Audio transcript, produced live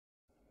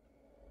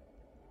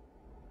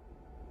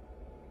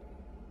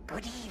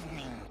Good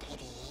evening,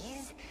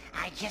 kiddies.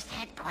 I just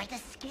had quite a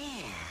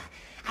scare.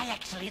 I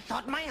actually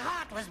thought my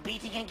heart was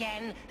beating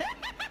again.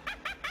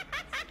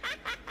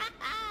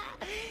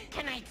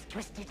 Tonight's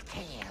twisted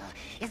tale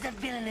is a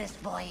villainous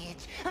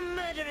voyage, a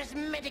murderous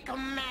medical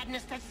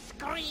madness that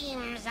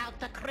screams out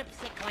the Crypt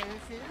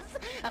sequences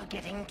of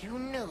getting too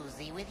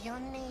nosy with your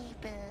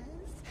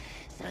neighbors.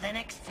 So the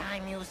next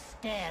time you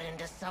stare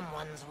into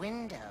someone's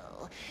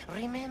window,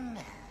 remember,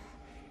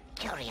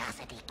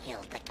 curiosity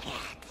killed the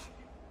cat.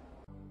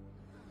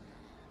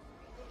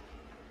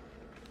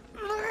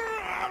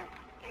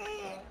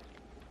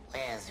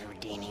 Where's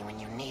Houdini when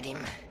you need him?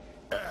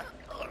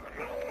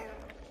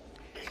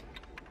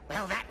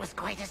 Well, that was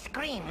quite a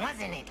scream,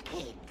 wasn't it,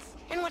 kids?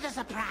 And what a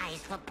surprise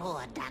for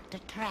poor Dr.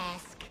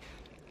 Trask.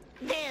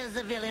 There's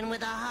a villain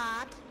with a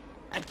heart.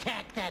 A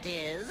cat, that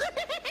is.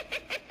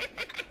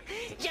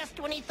 Just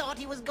when he thought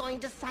he was going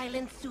to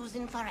silence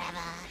Susan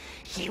forever,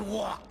 she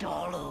walked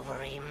all over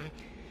him.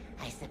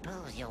 I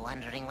suppose you're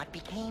wondering what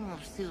became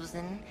of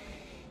Susan.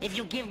 If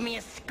you give me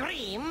a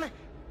scream,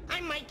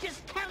 I might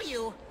just tell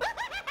you.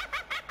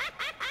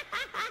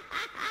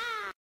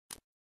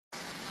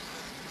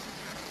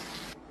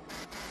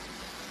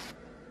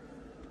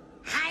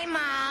 Hi,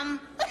 Mom.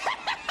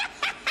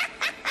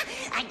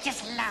 I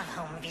just love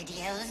home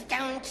videos,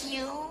 don't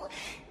you?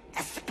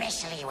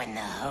 Especially when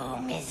the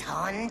home is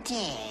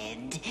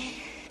haunted.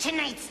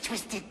 Tonight's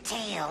twisted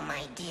tale,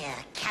 my dear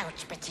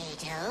couch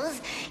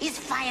potatoes, is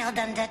filed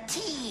under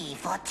T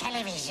for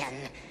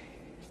television.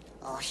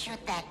 Or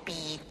should that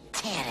be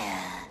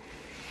terror?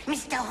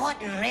 Mr.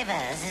 Horton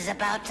Rivers is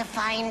about to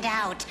find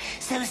out,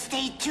 so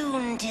stay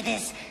tuned to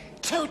this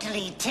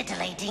totally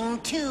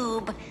titillating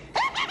tube.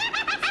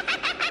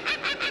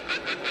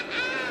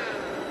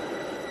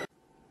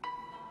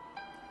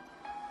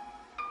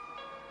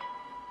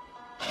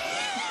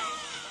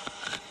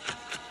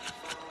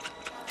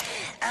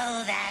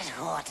 Oh, that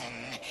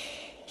Horton.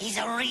 He's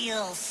a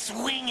real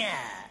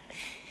swinger.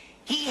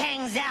 He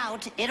hangs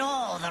out at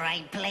all the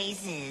right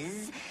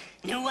places.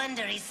 No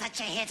wonder he's such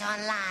a hit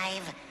on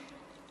live.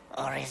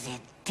 Or is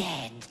it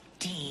dead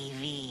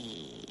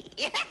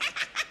TV?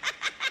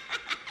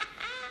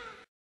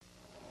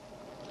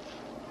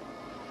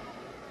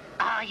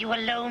 Are you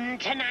alone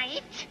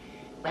tonight?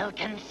 Well,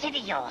 consider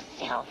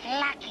yourself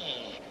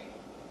lucky.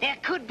 There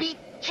could be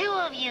two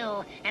of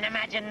you, and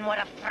imagine what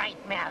a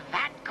frightmare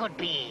that could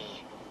be.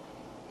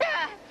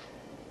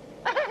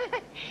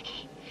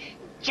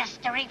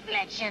 Just a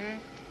reflection.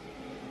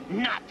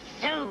 Not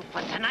so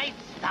for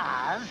tonight's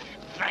stars,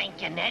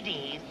 Frank and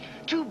Eddie,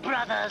 two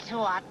brothers who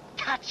are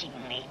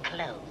touchingly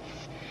close.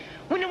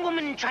 When a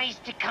woman tries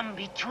to come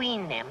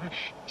between them,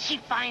 she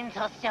finds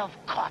herself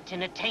caught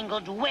in a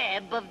tangled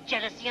web of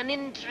jealousy and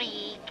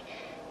intrigue.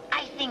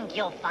 I think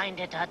you'll find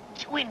it a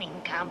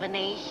twinning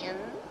combination.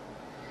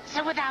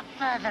 So without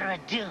further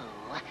ado,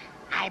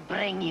 I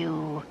bring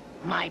you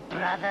my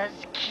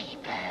brother's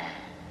keeper.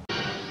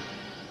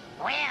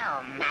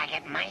 Well,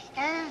 maggot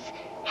meisters,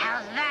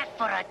 how's that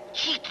for a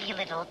cheeky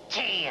little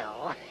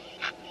tale?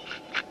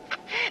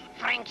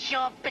 Frank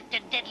sure picked a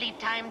deadly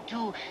time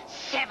to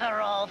sever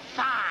all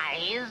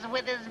thighs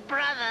with his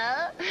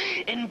brother,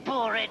 and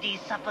poor Eddie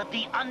suffered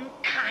the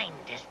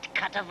unkindest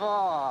cut of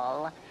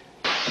all.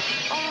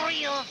 A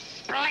real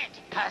split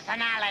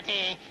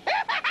personality.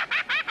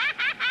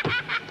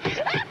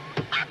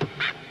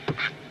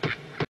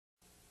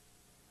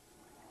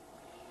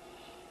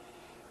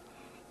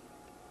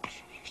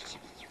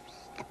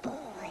 The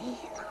boy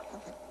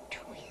of the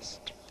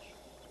twist.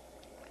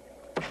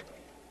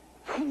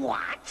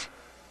 What?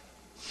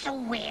 So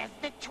where's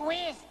the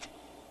twist?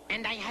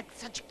 And I had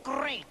such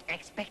great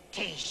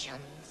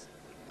expectations.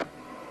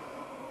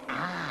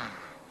 Ah,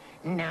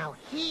 now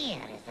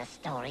here is a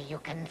story you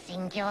can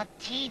sink your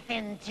teeth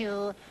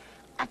into.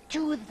 A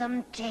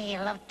toothsome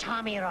tale of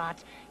Tommy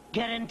Rot,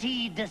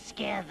 guaranteed to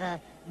scare the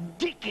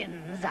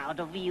dickens out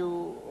of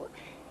you.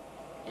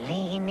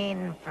 Lean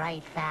in,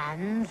 Fright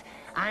fans.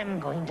 I'm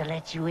going to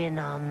let you in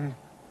on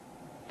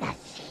the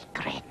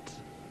secret.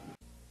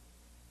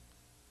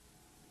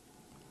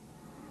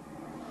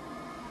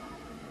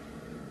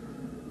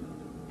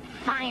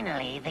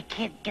 Finally, the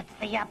kid gets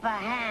the upper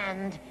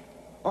hand.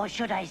 Or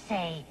should I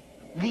say,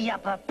 the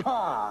upper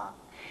paw.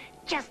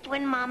 Just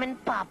when Mom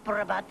and Pop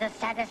are about to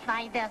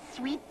satisfy their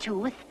sweet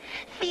tooth,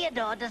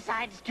 Theodore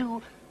decides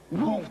to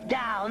wolf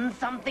down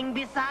something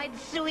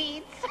besides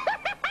sweets.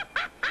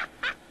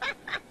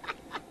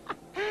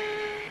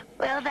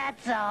 Well,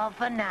 that's all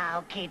for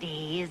now,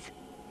 kiddies.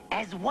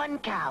 As one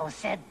cow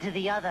said to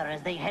the other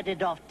as they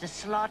headed off to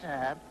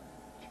slaughter,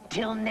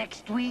 till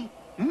next we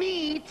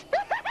meet.